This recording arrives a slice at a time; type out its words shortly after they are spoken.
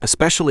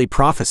especially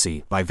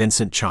prophecy, by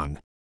Vincent Cheung.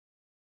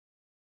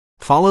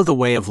 Follow the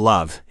way of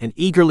love and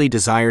eagerly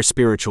desire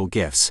spiritual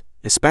gifts,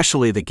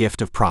 especially the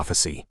gift of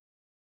prophecy.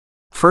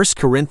 1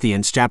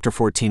 Corinthians chapter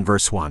 14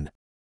 verse 1.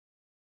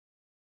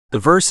 The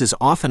verse is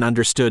often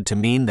understood to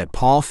mean that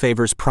Paul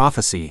favors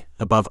prophecy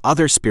above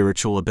other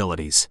spiritual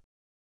abilities.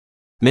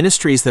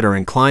 Ministries that are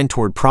inclined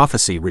toward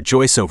prophecy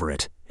rejoice over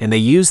it, and they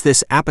use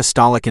this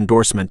apostolic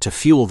endorsement to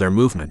fuel their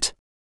movement.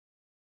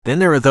 Then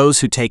there are those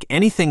who take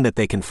anything that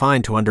they can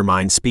find to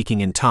undermine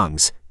speaking in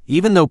tongues,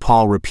 even though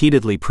Paul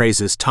repeatedly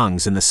praises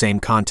tongues in the same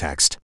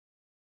context.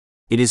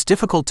 It is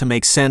difficult to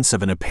make sense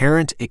of an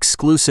apparent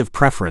exclusive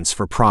preference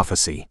for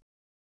prophecy.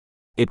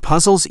 It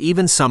puzzles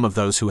even some of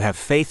those who have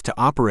faith to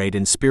operate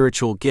in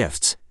spiritual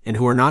gifts, and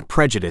who are not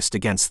prejudiced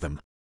against them.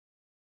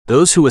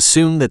 Those who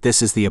assume that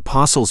this is the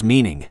apostles'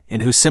 meaning,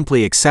 and who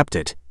simply accept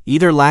it,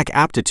 either lack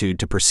aptitude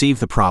to perceive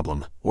the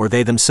problem, or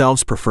they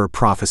themselves prefer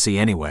prophecy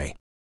anyway.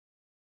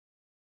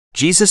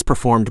 Jesus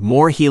performed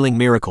more healing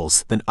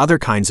miracles than other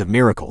kinds of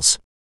miracles.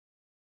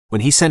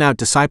 When he sent out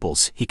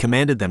disciples, he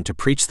commanded them to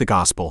preach the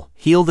gospel,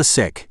 heal the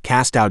sick,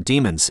 cast out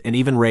demons, and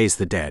even raise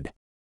the dead.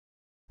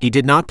 He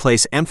did not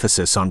place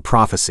emphasis on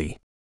prophecy.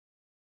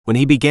 When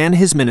he began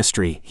his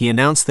ministry, he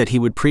announced that he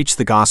would preach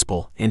the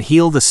gospel and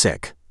heal the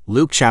sick.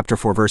 Luke chapter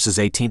 4 verses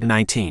 18 to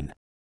 19.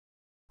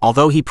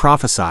 Although he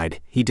prophesied,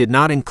 he did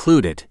not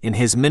include it in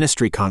his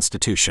ministry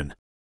constitution.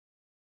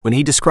 When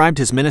he described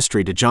his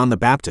ministry to John the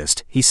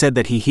Baptist, he said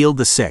that he healed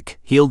the sick,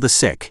 healed the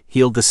sick,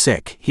 healed the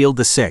sick, healed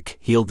the sick,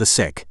 healed the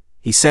sick.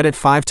 He said it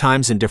 5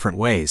 times in different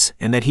ways,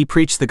 and that he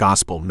preached the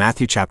gospel,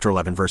 Matthew chapter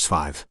 11 verse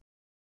 5.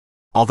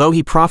 Although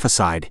he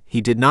prophesied,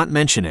 he did not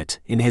mention it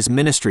in his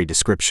ministry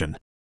description.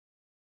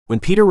 When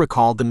Peter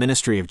recalled the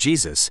ministry of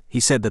Jesus, he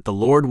said that the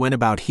Lord went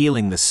about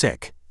healing the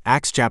sick,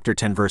 Acts chapter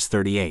 10 verse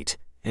 38,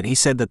 and he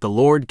said that the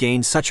Lord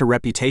gained such a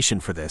reputation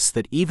for this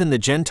that even the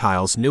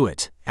Gentiles knew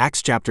it,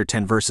 Acts chapter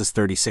 10 verses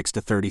 36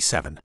 to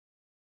 37.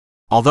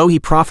 Although he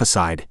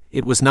prophesied,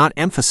 it was not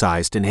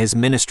emphasized in his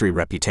ministry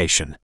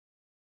reputation.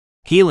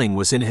 Healing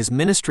was in his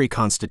ministry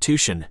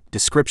constitution,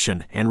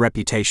 description, and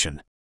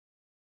reputation.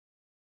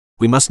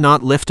 We must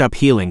not lift up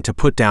healing to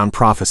put down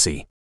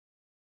prophecy.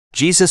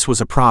 Jesus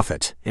was a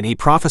prophet, and he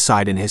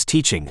prophesied in his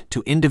teaching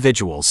to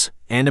individuals,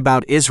 and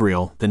about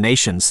Israel, the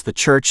nations, the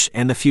church,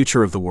 and the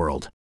future of the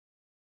world.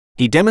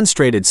 He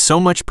demonstrated so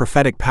much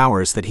prophetic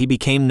powers that he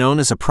became known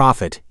as a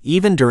prophet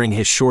even during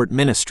his short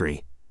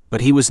ministry,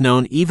 but he was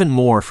known even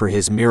more for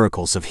his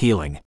miracles of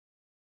healing.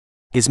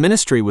 His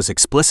ministry was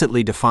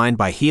explicitly defined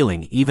by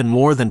healing even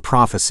more than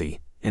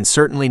prophecy, and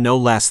certainly no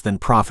less than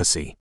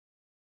prophecy.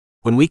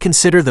 When we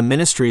consider the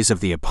ministries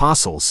of the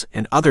apostles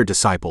and other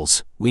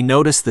disciples, we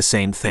notice the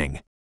same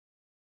thing.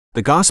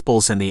 The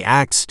Gospels and the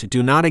Acts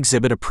do not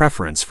exhibit a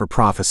preference for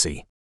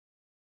prophecy.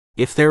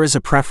 If there is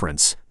a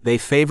preference, they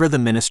favor the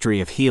ministry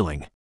of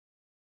healing.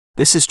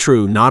 This is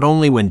true not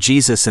only when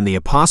Jesus and the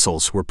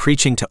apostles were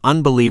preaching to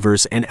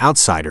unbelievers and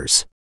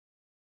outsiders.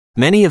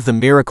 Many of the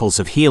miracles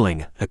of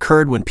healing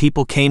occurred when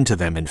people came to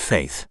them in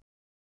faith.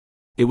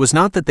 It was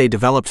not that they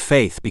developed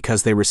faith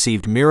because they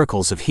received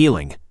miracles of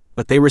healing,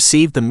 but they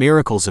received the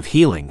miracles of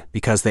healing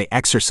because they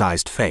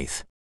exercised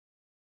faith.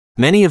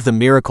 Many of the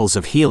miracles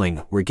of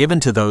healing were given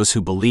to those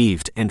who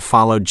believed and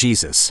followed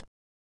Jesus.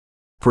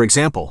 For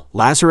example,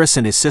 Lazarus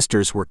and his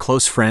sisters were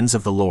close friends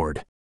of the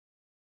Lord.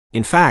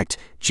 In fact,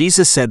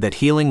 Jesus said that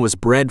healing was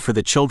bread for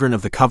the children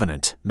of the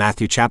covenant,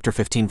 Matthew chapter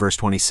 15 verse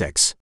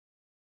 26.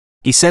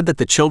 He said that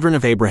the children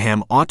of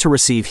Abraham ought to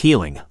receive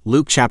healing,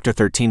 Luke chapter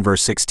 13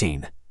 verse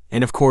 16.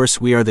 And of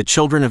course we are the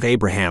children of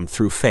Abraham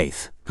through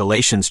faith,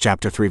 Galatians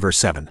chapter 3 verse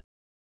 7.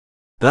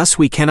 Thus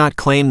we cannot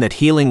claim that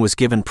healing was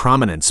given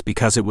prominence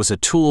because it was a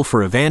tool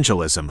for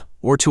evangelism,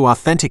 or to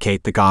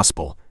authenticate the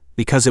gospel,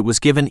 because it was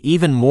given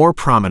even more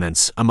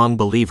prominence among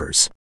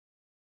believers.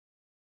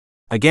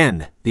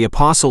 Again, the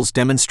apostles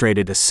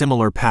demonstrated a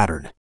similar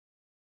pattern.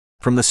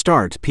 From the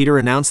start, Peter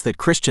announced that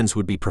Christians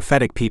would be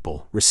prophetic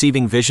people,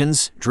 receiving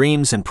visions,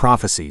 dreams, and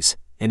prophecies,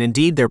 and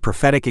indeed their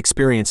prophetic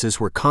experiences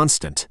were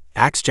constant,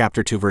 Acts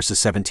chapter 2 verses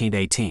 17 to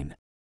 18.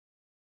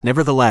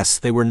 Nevertheless,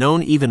 they were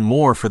known even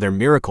more for their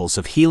miracles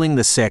of healing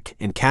the sick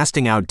and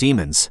casting out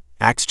demons,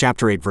 Acts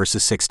chapter 8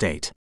 verses 6 to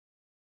 8.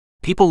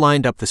 People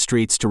lined up the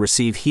streets to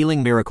receive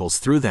healing miracles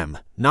through them,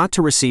 not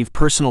to receive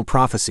personal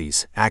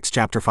prophecies, Acts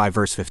chapter 5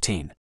 verse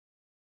 15.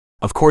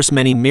 Of course,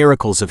 many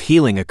miracles of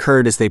healing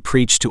occurred as they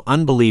preached to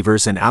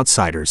unbelievers and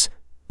outsiders,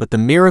 but the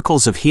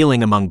miracles of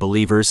healing among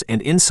believers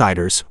and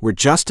insiders were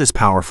just as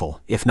powerful,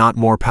 if not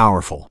more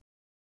powerful.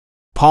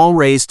 Paul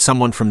raised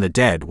someone from the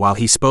dead while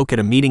he spoke at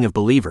a meeting of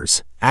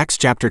believers, Acts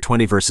chapter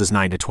 20 verses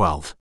 9 to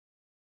 12.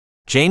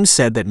 James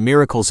said that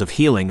miracles of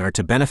healing are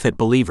to benefit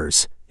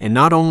believers, and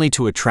not only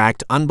to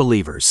attract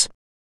unbelievers.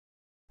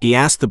 He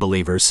asked the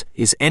believers,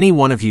 "Is any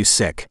one of you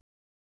sick?"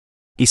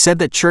 He said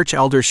that church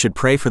elders should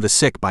pray for the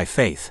sick by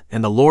faith,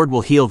 and the Lord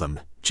will heal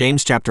them,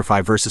 James chapter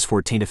 5 verses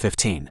 14 to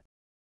 15.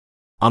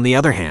 On the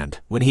other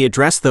hand, when he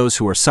addressed those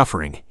who are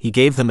suffering, he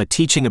gave them a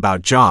teaching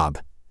about Job,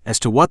 as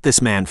to what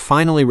this man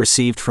finally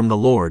received from the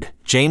Lord,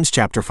 James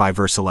chapter 5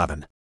 verse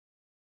 11.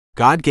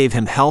 God gave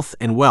him health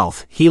and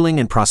wealth, healing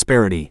and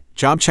prosperity.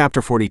 Job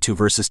chapter 42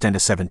 verses 10 to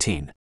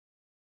 17.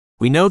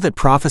 We know that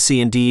prophecy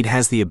indeed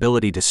has the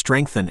ability to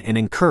strengthen and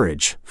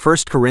encourage. 1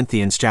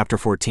 Corinthians chapter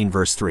 14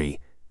 verse 3.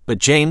 But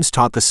James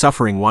taught the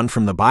suffering one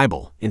from the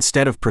Bible,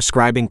 instead of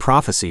prescribing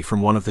prophecy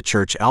from one of the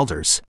church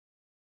elders.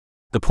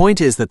 The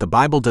point is that the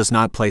Bible does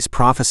not place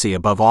prophecy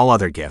above all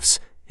other gifts,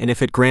 and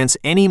if it grants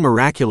any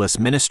miraculous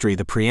ministry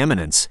the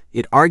preeminence,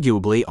 it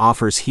arguably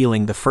offers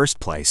healing the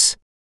first place.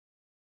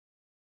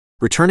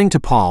 Returning to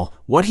Paul,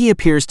 what he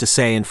appears to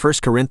say in 1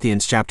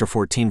 Corinthians chapter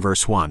 14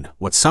 verse 1,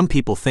 what some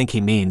people think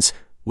he means,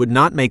 would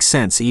not make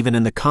sense even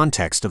in the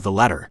context of the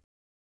letter.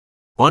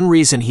 One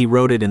reason he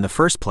wrote it in the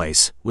first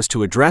place was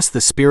to address the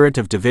spirit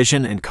of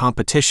division and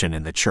competition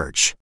in the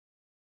church.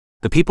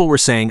 The people were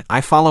saying,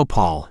 I follow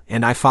Paul,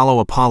 and I follow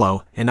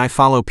Apollo, and I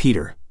follow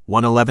Peter,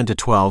 1:11-12,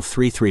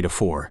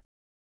 3:3-4.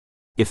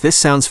 If this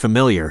sounds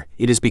familiar,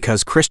 it is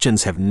because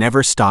Christians have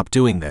never stopped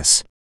doing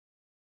this.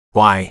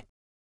 Why?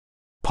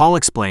 Paul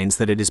explains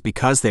that it is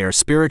because they are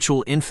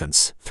spiritual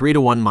infants,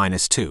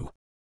 3:1-2.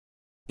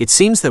 It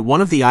seems that one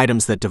of the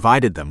items that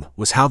divided them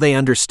was how they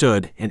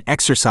understood and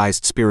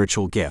exercised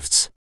spiritual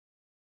gifts.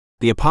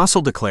 The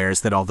apostle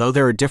declares that although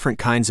there are different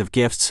kinds of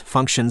gifts,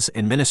 functions,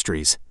 and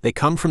ministries, they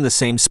come from the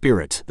same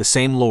Spirit, the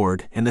same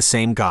Lord, and the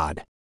same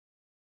God.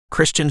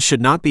 Christians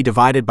should not be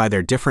divided by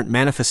their different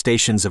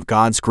manifestations of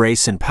God's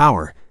grace and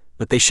power,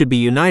 but they should be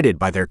united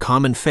by their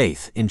common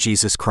faith in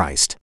Jesus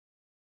Christ.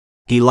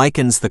 He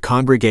likens the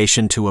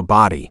congregation to a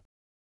body.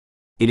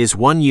 It is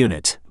one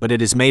unit, but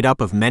it is made up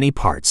of many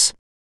parts.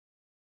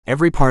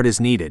 Every part is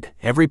needed,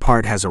 every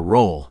part has a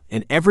role,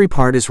 and every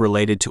part is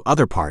related to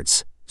other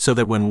parts, so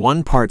that when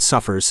one part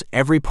suffers,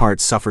 every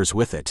part suffers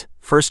with it.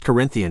 1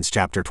 Corinthians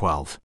chapter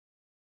 12.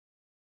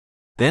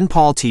 Then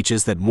Paul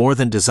teaches that more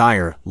than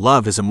desire,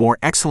 love is a more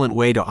excellent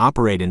way to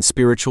operate in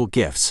spiritual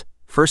gifts.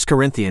 1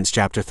 Corinthians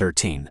chapter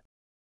 13.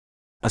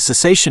 A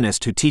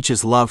cessationist who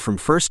teaches love from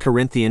 1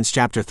 Corinthians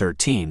chapter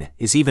 13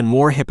 is even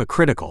more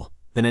hypocritical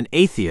than an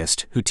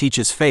atheist who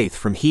teaches faith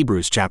from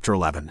Hebrews chapter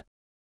 11.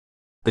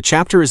 The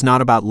chapter is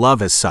not about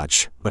love as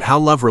such, but how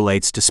love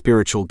relates to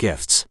spiritual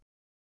gifts.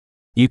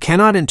 You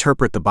cannot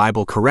interpret the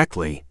Bible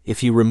correctly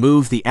if you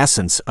remove the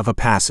essence of a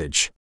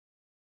passage.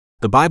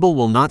 The Bible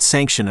will not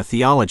sanction a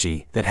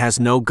theology that has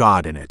no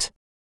God in it.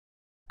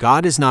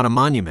 God is not a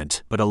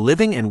monument, but a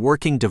living and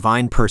working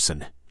divine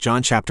person.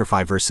 John chapter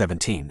 5 verse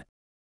 17.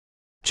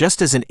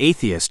 Just as an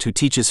atheist who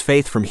teaches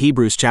faith from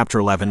Hebrews chapter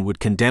 11 would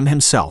condemn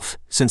himself,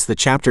 since the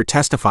chapter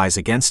testifies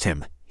against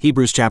him,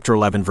 Hebrews chapter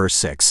 11 verse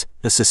 6,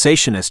 the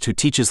cessationist who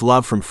teaches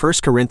love from 1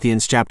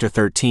 Corinthians chapter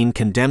 13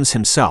 condemns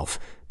himself,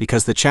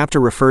 because the chapter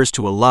refers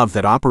to a love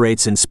that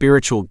operates in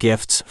spiritual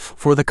gifts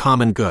for the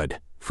common good.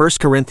 1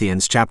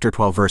 Corinthians chapter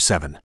 12 verse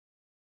 7.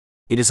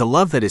 It is a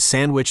love that is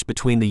sandwiched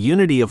between the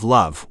unity of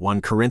love,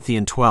 1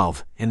 Corinthians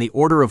 12, and the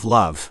order of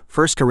love,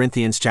 1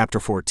 Corinthians chapter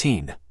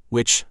 14,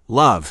 which,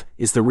 love,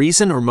 is the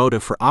reason or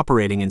motive for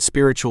operating in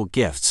spiritual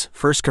gifts,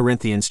 1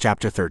 Corinthians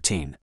chapter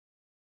 13.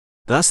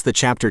 Thus the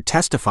chapter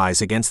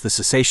testifies against the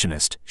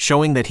cessationist,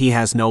 showing that he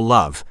has no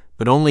love,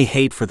 but only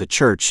hate for the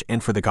church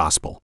and for the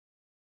gospel.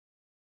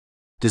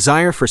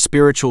 Desire for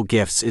spiritual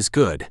gifts is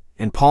good,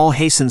 and Paul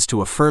hastens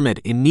to affirm it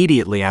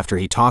immediately after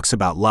he talks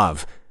about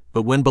love,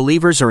 but when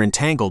believers are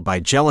entangled by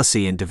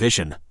jealousy and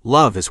division,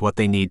 love is what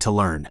they need to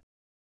learn.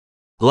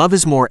 Love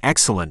is more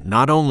excellent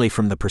not only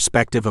from the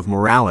perspective of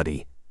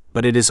morality,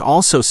 but it is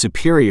also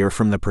superior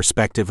from the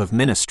perspective of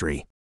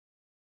ministry.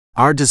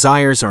 Our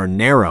desires are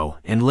narrow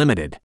and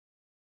limited.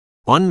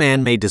 One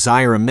man may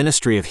desire a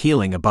ministry of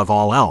healing above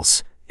all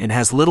else, and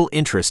has little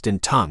interest in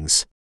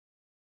tongues.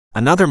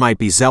 Another might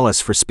be zealous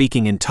for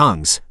speaking in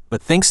tongues,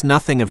 but thinks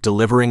nothing of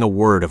delivering a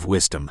word of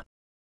wisdom.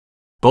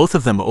 Both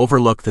of them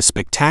overlook the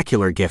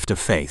spectacular gift of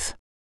faith.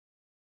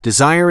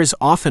 Desire is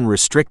often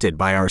restricted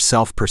by our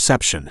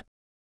self-perception.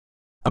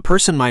 A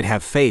person might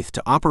have faith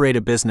to operate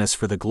a business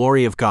for the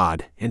glory of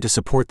God and to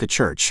support the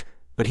church,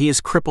 but he is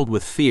crippled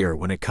with fear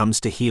when it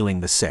comes to healing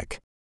the sick.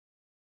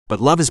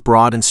 But love is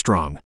broad and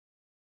strong.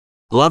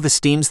 Love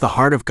esteems the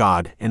heart of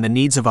God and the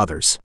needs of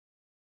others.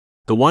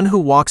 The one who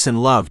walks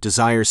in love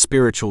desires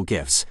spiritual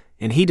gifts,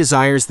 and he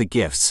desires the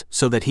gifts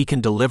so that he can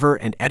deliver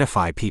and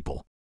edify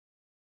people.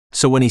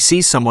 So when he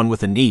sees someone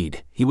with a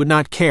need, he would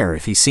not care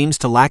if he seems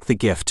to lack the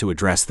gift to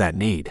address that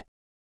need.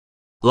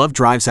 Love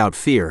drives out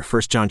fear,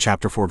 1 John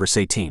chapter 4 verse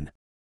 18.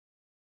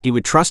 He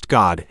would trust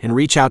God and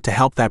reach out to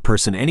help that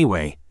person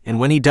anyway, and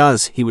when he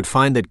does, he would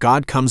find that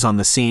God comes on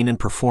the scene and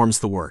performs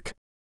the work.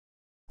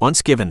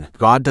 Once given,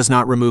 God does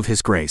not remove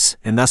his grace,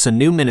 and thus a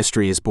new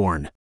ministry is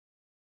born.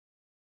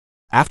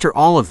 After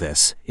all of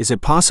this, is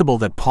it possible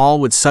that Paul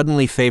would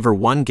suddenly favor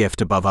one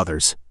gift above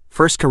others?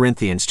 1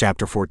 Corinthians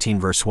chapter 14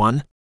 verse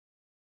 1.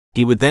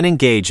 He would then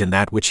engage in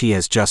that which he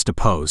has just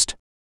opposed.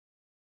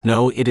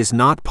 No, it is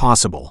not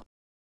possible.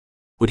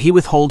 Would he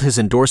withhold his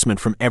endorsement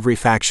from every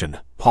faction,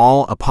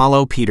 Paul,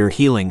 Apollo, Peter,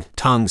 healing,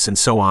 tongues, and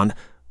so on,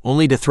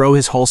 only to throw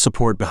his whole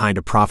support behind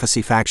a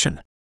prophecy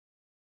faction?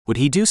 Would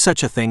he do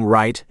such a thing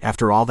right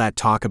after all that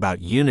talk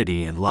about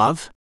unity and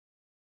love?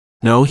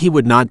 No, he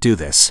would not do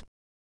this.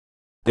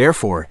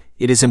 Therefore,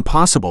 it is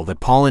impossible that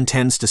Paul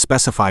intends to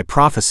specify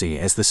prophecy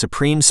as the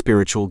supreme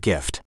spiritual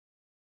gift.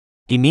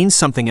 He means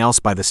something else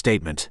by the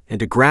statement, and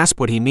to grasp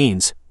what he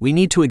means, we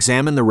need to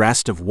examine the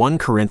rest of 1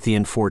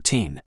 Corinthians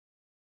 14.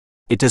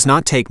 It does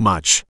not take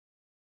much.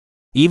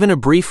 Even a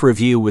brief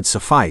review would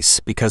suffice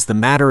because the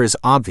matter is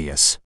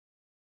obvious.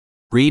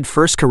 Read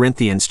 1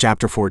 Corinthians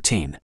chapter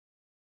 14.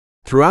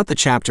 Throughout the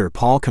chapter,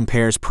 Paul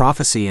compares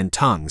prophecy and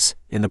tongues,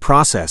 in the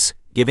process,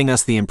 giving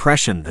us the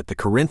impression that the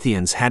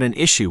Corinthians had an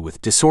issue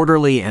with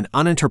disorderly and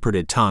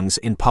uninterpreted tongues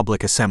in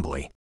public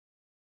assembly.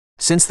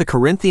 Since the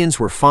Corinthians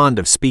were fond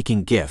of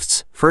speaking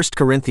gifts, 1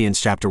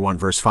 Corinthians chapter 1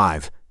 verse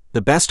 5,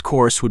 the best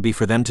course would be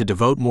for them to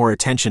devote more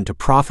attention to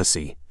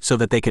prophecy, so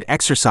that they could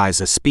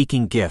exercise a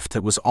speaking gift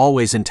that was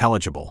always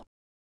intelligible.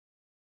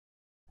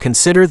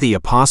 Consider the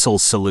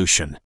apostle's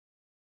solution.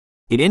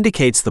 It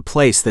indicates the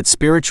place that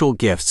spiritual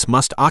gifts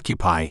must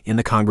occupy in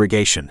the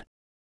congregation.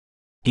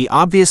 He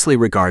obviously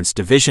regards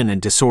division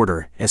and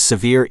disorder as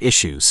severe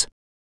issues.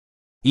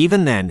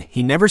 Even then,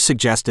 he never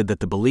suggested that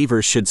the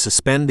believers should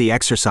suspend the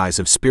exercise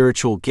of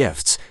spiritual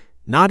gifts,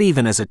 not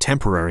even as a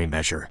temporary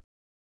measure.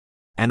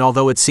 And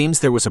although it seems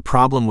there was a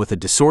problem with the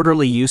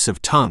disorderly use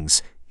of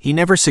tongues, he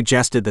never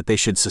suggested that they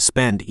should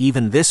suspend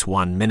even this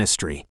one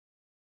ministry.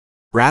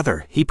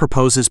 Rather, he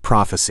proposes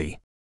prophecy.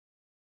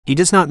 He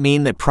does not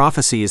mean that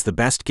prophecy is the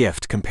best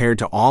gift compared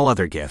to all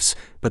other gifts,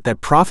 but that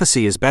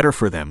prophecy is better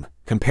for them,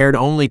 compared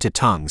only to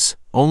tongues,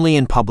 only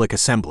in public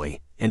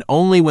assembly, and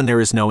only when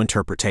there is no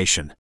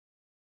interpretation.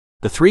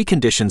 The 3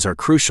 conditions are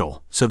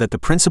crucial, so that the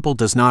principle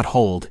does not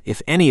hold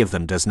if any of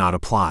them does not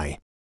apply.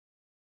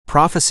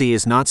 Prophecy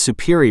is not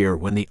superior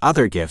when the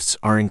other gifts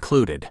are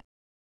included.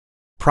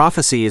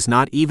 Prophecy is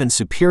not even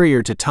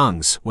superior to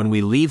tongues when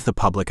we leave the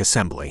public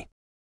assembly.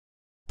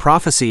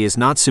 Prophecy is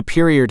not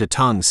superior to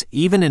tongues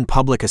even in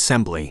public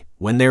assembly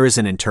when there is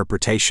an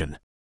interpretation.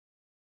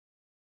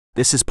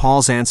 This is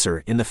Paul's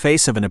answer in the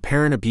face of an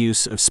apparent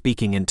abuse of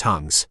speaking in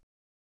tongues.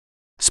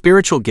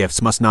 Spiritual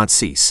gifts must not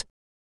cease.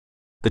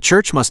 The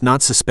church must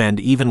not suspend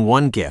even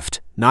one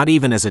gift, not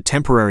even as a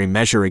temporary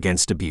measure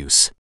against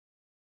abuse.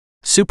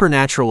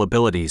 Supernatural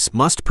abilities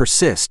must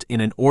persist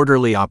in an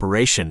orderly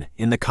operation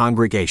in the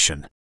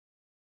congregation.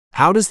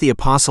 How does the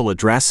apostle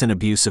address an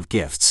abuse of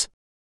gifts?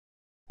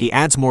 He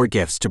adds more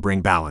gifts to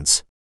bring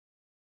balance.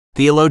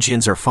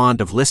 Theologians are fond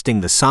of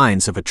listing the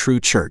signs of a true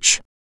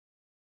church.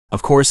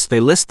 Of course, they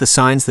list the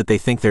signs that they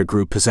think their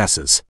group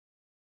possesses.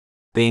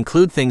 They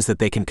include things that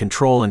they can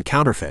control and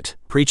counterfeit,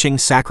 preaching,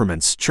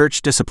 sacraments,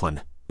 church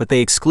discipline, but they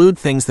exclude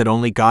things that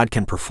only God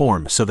can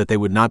perform so that they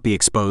would not be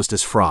exposed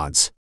as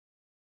frauds.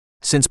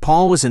 Since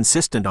Paul was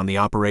insistent on the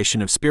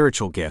operation of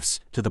spiritual gifts,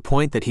 to the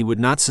point that he would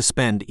not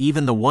suspend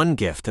even the one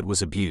gift that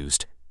was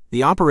abused,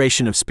 the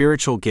operation of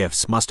spiritual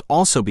gifts must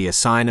also be a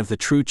sign of the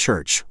true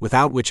church,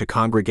 without which a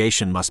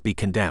congregation must be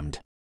condemned.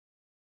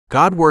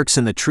 God works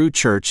in the true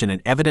church in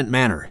an evident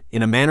manner,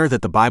 in a manner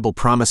that the Bible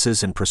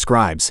promises and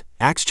prescribes,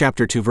 Acts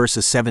chapter 2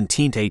 verses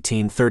 17 to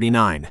 18,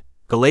 39,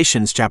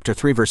 Galatians chapter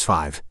 3 verse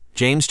 5,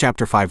 James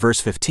chapter 5 verse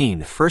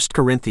 15, 1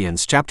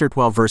 Corinthians chapter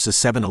 12 verses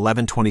 7,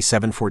 11,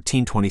 27,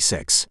 14,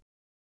 26.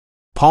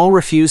 Paul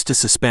refused to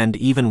suspend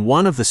even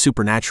one of the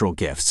supernatural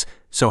gifts,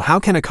 so how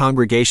can a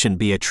congregation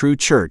be a true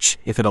church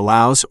if it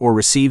allows or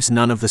receives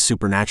none of the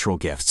supernatural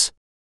gifts?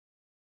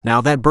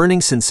 Now that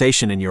burning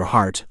sensation in your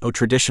heart, O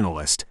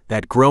traditionalist,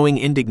 that growing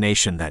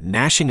indignation, that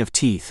gnashing of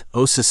teeth,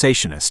 O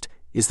cessationist,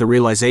 is the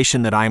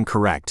realization that I am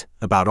correct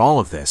about all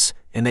of this,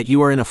 and that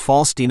you are in a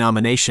false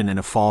denomination and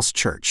a false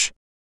church.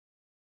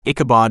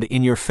 Ichabod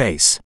in your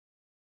face.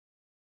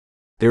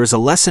 There is a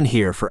lesson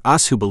here for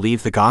us who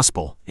believe the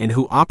gospel and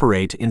who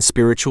operate in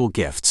spiritual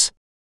gifts.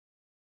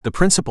 The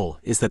principle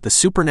is that the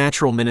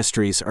supernatural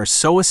ministries are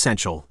so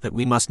essential that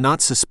we must not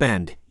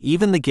suspend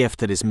even the gift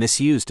that is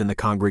misused in the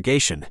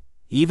congregation,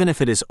 even if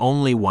it is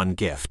only one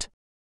gift.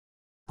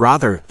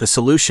 Rather, the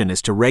solution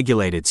is to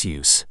regulate its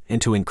use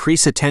and to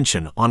increase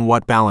attention on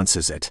what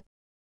balances it.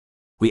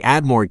 We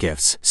add more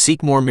gifts,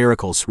 seek more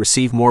miracles,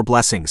 receive more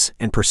blessings,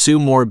 and pursue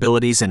more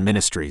abilities and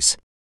ministries.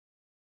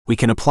 We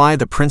can apply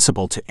the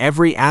principle to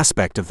every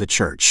aspect of the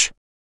church.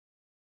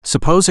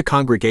 Suppose a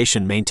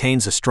congregation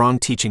maintains a strong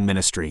teaching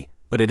ministry,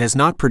 but it has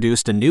not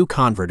produced a new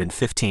convert in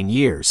 15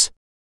 years.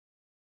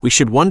 We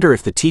should wonder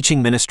if the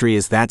teaching ministry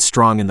is that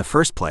strong in the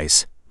first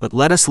place, but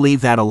let us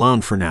leave that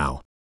alone for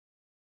now.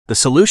 The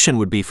solution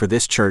would be for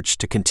this church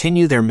to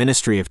continue their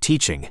ministry of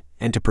teaching,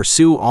 and to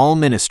pursue all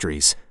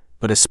ministries,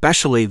 but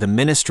especially the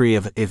ministry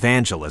of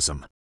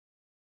evangelism.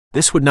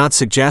 This would not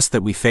suggest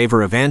that we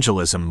favor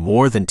evangelism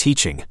more than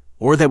teaching,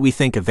 or that we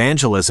think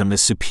evangelism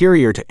is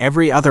superior to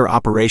every other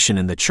operation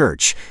in the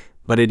church,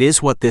 but it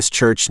is what this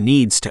church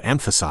needs to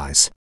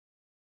emphasize.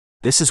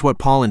 This is what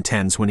Paul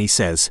intends when he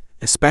says,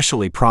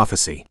 especially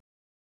prophecy.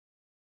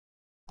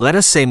 Let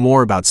us say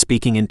more about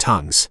speaking in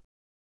tongues.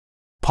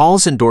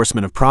 Paul's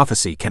endorsement of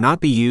prophecy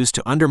cannot be used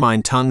to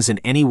undermine tongues in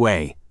any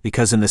way,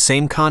 because in the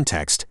same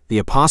context, the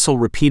apostle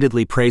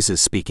repeatedly praises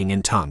speaking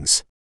in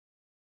tongues.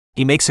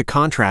 He makes a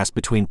contrast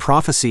between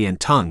prophecy and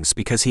tongues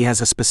because he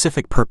has a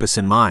specific purpose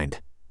in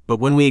mind, but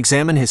when we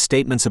examine his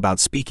statements about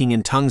speaking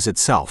in tongues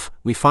itself,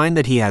 we find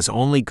that he has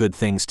only good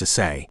things to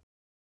say.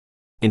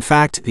 In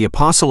fact, the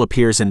apostle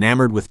appears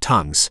enamored with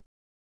tongues.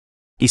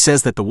 He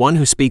says that the one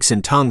who speaks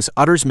in tongues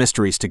utters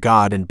mysteries to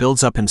God and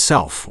builds up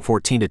himself,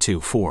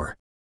 14:2-4.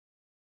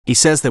 He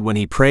says that when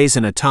he prays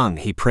in a tongue,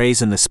 he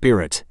prays in the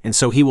Spirit, and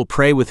so he will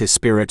pray with his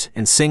spirit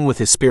and sing with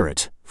his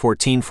spirit,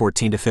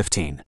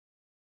 14:14-15.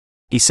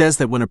 He says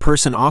that when a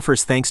person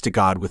offers thanks to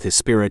God with his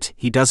spirit,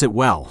 he does it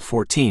well,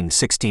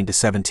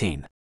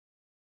 14:16-17.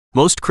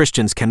 Most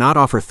Christians cannot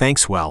offer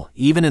thanks well,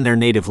 even in their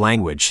native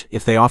language,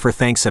 if they offer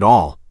thanks at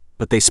all,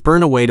 but they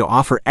spurn away to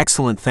offer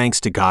excellent thanks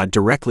to God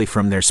directly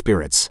from their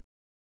spirits.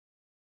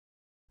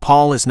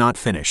 Paul is not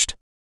finished.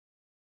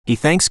 He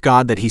thanks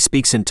God that he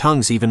speaks in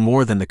tongues even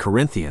more than the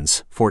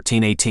Corinthians,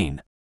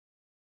 14:18.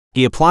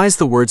 He applies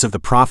the words of the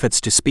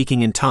prophets to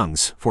speaking in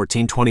tongues,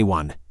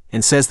 14:21,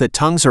 and says that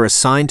tongues are a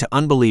sign to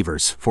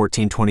unbelievers,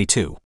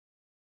 14:22.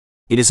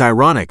 It is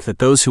ironic that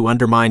those who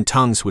undermine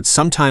tongues would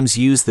sometimes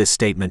use this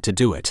statement to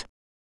do it.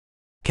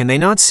 Can they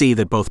not see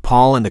that both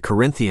Paul and the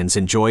Corinthians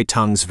enjoy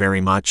tongues very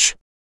much?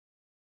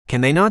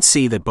 Can they not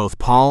see that both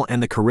Paul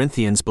and the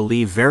Corinthians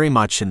believe very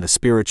much in the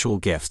spiritual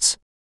gifts?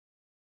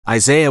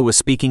 Isaiah was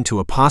speaking to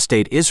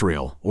apostate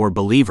Israel, or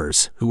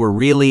believers, who were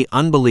really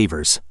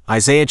unbelievers,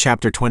 Isaiah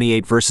chapter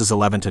 28 verses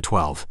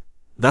 11-12.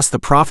 Thus the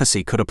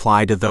prophecy could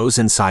apply to those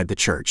inside the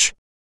church.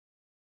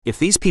 If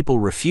these people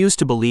refuse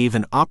to believe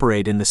and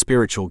operate in the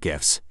spiritual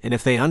gifts, and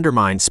if they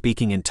undermine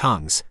speaking in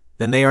tongues,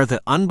 then they are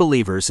the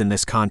unbelievers in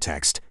this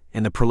context,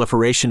 and the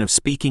proliferation of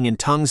speaking in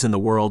tongues in the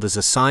world is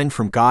a sign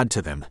from God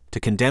to them, to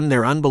condemn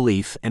their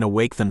unbelief and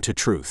awake them to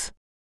truth.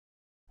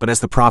 But as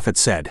the prophet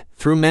said,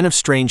 "Through men of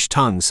strange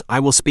tongues I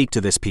will speak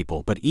to this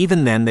people, but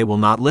even then they will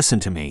not listen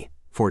to me,"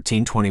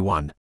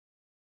 14:21.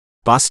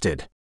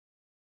 Busted.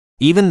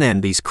 Even then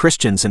these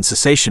Christians and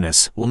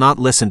cessationists will not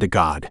listen to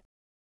God.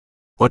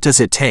 What does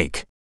it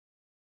take?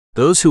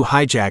 Those who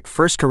hijack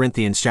 1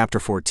 Corinthians chapter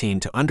 14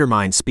 to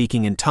undermine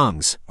speaking in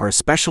tongues are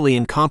especially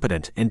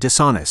incompetent and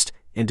dishonest,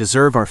 and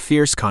deserve our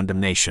fierce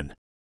condemnation.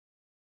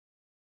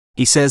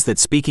 He says that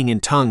speaking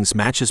in tongues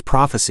matches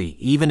prophecy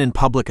even in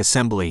public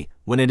assembly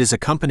when it is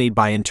accompanied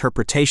by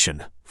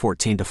interpretation,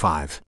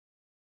 14:5.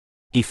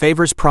 He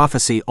favors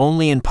prophecy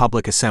only in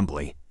public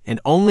assembly,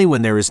 and only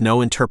when there is no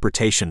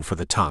interpretation for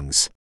the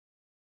tongues.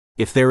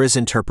 If there is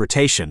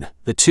interpretation,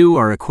 the two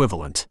are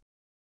equivalent.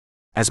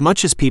 As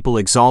much as people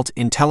exalt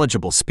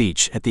intelligible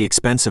speech at the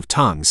expense of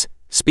tongues,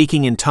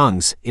 speaking in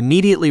tongues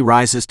immediately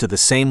rises to the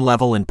same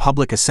level in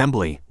public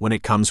assembly when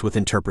it comes with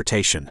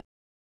interpretation.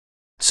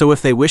 So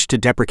if they wish to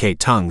deprecate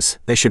tongues,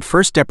 they should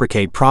first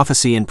deprecate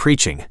prophecy and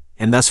preaching,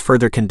 and thus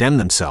further condemn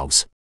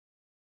themselves.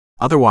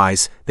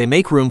 Otherwise, they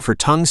make room for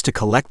tongues to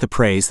collect the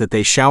praise that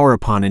they shower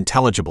upon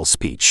intelligible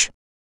speech.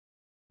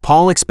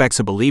 Paul expects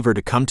a believer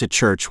to come to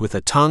church with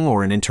a tongue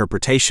or an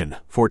interpretation,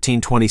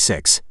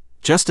 14:26,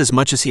 just as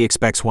much as he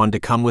expects one to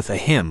come with a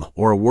hymn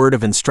or a word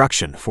of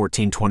instruction,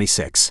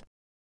 14:26.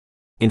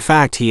 In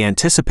fact, he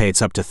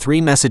anticipates up to 3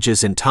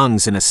 messages in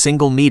tongues in a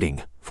single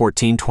meeting,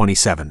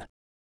 14:27.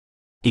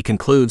 He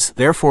concludes,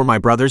 "Therefore my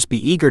brothers, be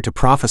eager to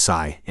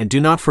prophesy, and do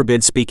not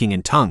forbid speaking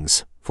in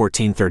tongues,"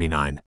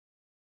 14:39.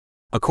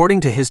 According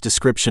to his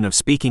description of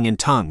speaking in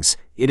tongues,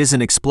 it is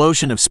an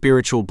explosion of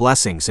spiritual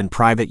blessings in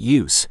private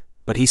use,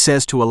 but he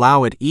says to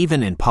allow it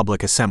even in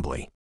public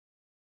assembly.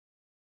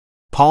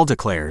 Paul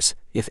declares,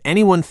 "If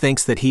anyone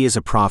thinks that he is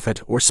a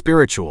prophet or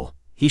spiritual,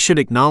 he should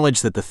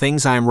acknowledge that the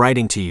things I am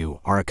writing to you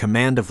are a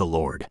command of the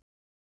Lord.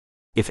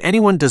 If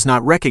anyone does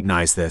not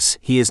recognize this,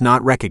 he is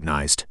not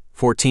recognized,"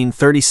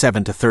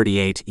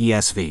 14:37-38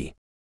 ESV.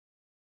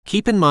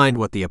 Keep in mind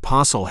what the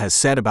apostle has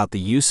said about the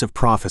use of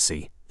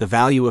prophecy, the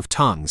value of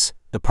tongues,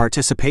 the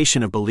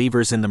participation of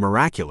believers in the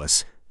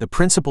miraculous, the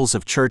principles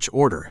of church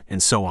order,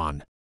 and so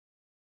on.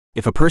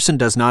 If a person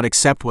does not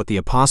accept what the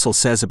apostle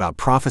says about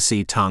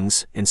prophecy,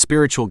 tongues, and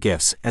spiritual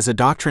gifts as a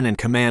doctrine and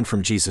command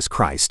from Jesus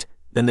Christ,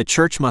 then the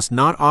church must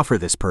not offer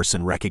this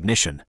person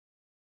recognition.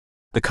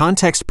 The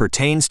context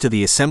pertains to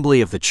the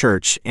assembly of the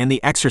church and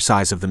the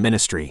exercise of the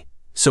ministry,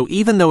 so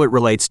even though it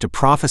relates to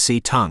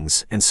prophecy,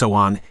 tongues, and so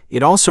on,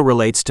 it also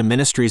relates to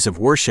ministries of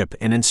worship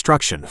and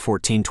instruction,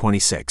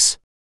 14:26.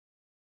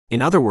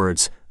 In other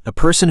words, a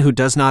person who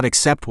does not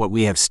accept what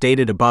we have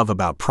stated above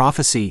about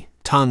prophecy,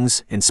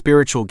 tongues, and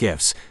spiritual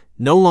gifts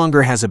no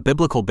longer has a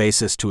biblical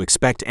basis to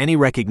expect any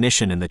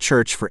recognition in the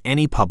church for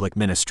any public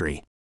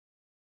ministry.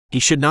 He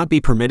should not be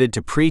permitted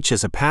to preach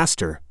as a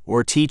pastor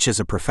or teach as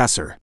a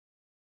professor.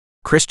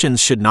 Christians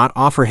should not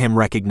offer him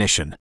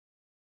recognition.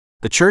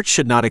 The church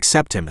should not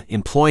accept him,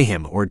 employ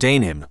him,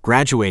 ordain him,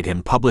 graduate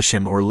him, publish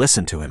him, or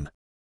listen to him.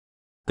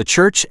 The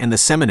church and the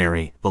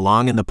seminary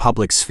belong in the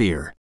public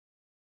sphere.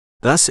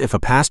 Thus, if a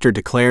pastor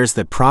declares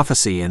that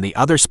prophecy and the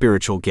other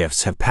spiritual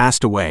gifts have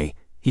passed away,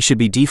 he should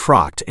be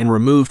defrocked and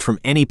removed from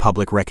any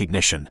public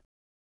recognition.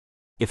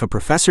 If a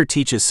professor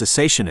teaches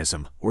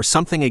cessationism or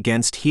something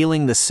against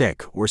healing the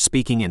sick or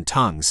speaking in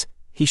tongues,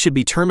 he should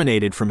be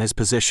terminated from his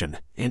position,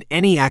 and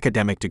any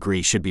academic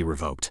degree should be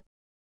revoked.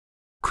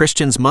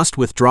 Christians must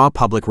withdraw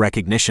public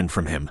recognition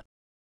from him.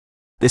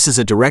 This is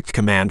a direct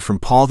command from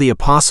Paul the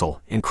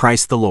Apostle and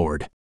Christ the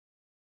Lord.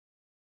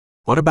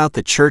 What about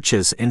the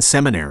churches and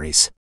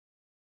seminaries?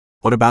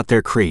 What about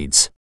their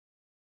creeds?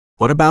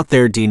 What about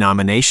their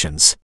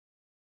denominations?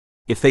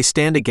 If they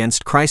stand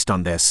against Christ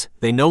on this,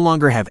 they no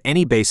longer have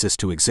any basis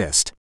to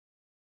exist.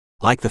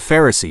 Like the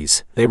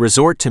Pharisees, they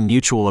resort to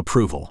mutual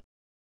approval.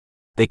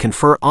 They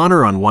confer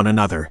honor on one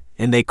another,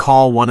 and they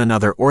call one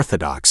another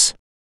orthodox.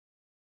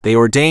 They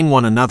ordain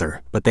one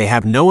another, but they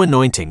have no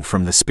anointing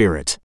from the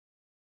Spirit.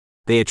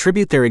 They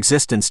attribute their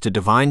existence to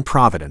divine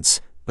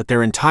providence, but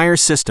their entire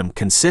system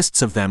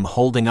consists of them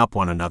holding up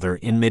one another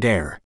in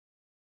midair.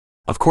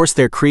 Of course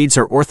their creeds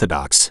are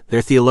orthodox,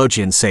 their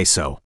theologians say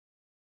so.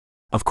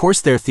 Of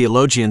course their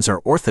theologians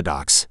are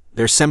orthodox,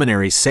 their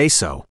seminaries say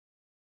so.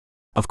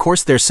 Of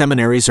course their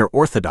seminaries are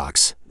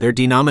orthodox, their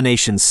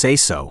denominations say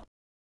so.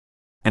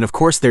 And of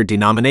course their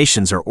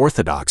denominations are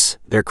orthodox,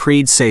 their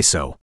creeds say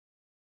so.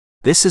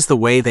 This is the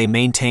way they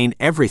maintain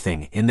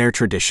everything in their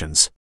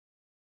traditions.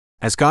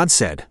 As God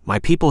said, "My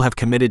people have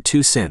committed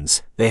two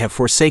sins, they have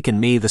forsaken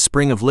me, the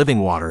spring of living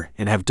water,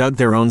 and have dug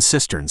their own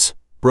cisterns,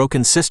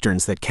 broken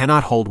cisterns that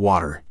cannot hold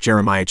water."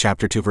 Jeremiah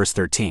chapter 2 verse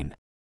 13.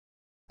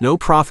 No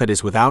prophet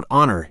is without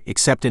honor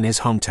except in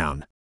his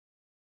hometown.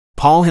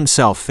 Paul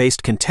himself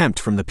faced contempt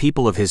from the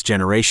people of his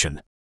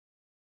generation.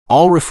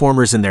 All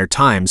reformers in their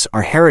times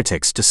are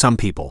heretics to some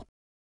people.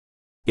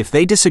 If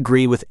they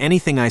disagree with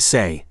anything I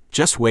say,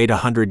 just wait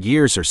 100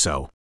 years or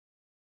so.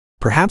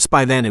 Perhaps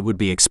by then it would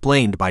be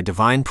explained by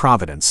divine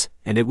providence,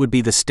 and it would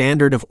be the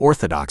standard of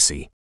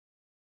orthodoxy.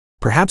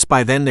 Perhaps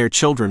by then their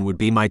children would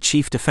be my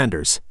chief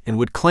defenders, and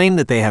would claim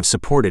that they have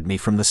supported me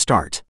from the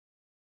start.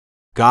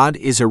 God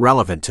is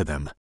irrelevant to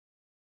them.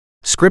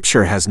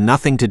 Scripture has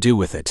nothing to do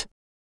with it.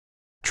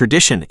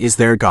 Tradition is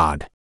their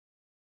God.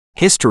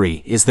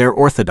 History is their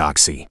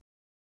orthodoxy.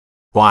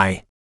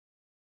 Why?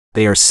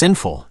 They are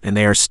sinful and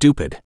they are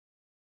stupid.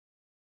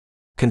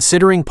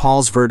 Considering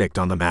Paul's verdict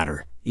on the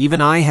matter,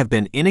 even I have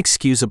been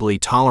inexcusably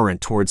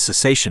tolerant towards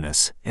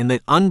cessationists and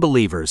the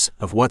unbelievers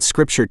of what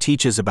Scripture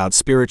teaches about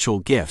spiritual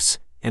gifts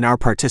and our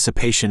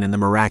participation in the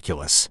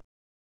miraculous.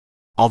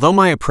 Although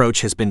my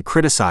approach has been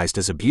criticized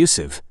as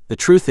abusive, the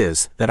truth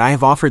is that I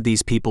have offered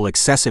these people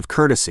excessive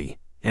courtesy,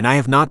 and I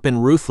have not been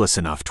ruthless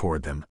enough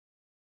toward them.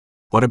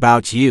 What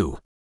about you?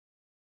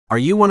 Are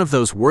you one of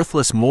those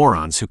worthless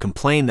morons who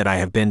complain that I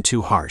have been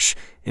too harsh,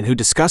 and who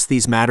discuss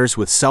these matters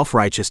with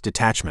self-righteous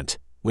detachment,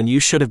 when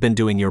you should have been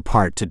doing your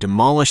part to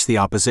demolish the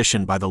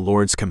opposition by the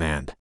Lord's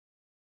command?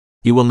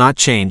 You will not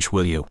change,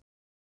 will you?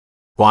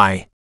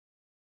 Why?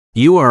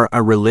 You are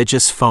a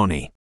religious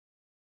phony.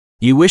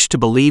 You wish to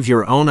believe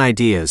your own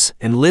ideas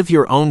and live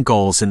your own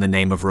goals in the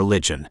name of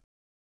religion.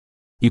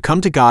 You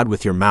come to God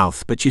with your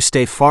mouth, but you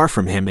stay far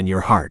from Him in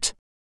your heart.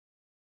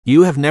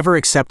 You have never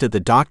accepted the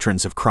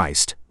doctrines of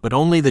Christ, but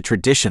only the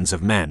traditions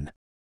of men.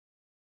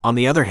 On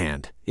the other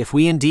hand, if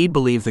we indeed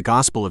believe the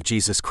gospel of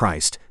Jesus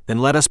Christ, then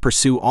let us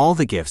pursue all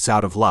the gifts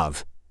out of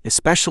love,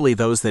 especially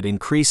those that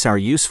increase our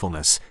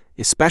usefulness,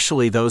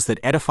 especially those that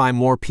edify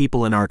more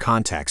people in our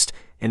context,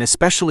 and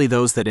especially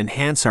those that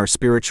enhance our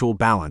spiritual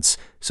balance,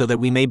 so that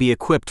we may be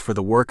equipped for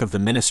the work of the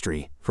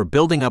ministry, for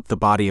building up the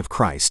body of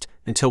Christ,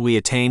 until we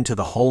attain to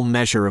the whole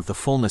measure of the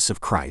fullness of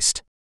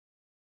Christ.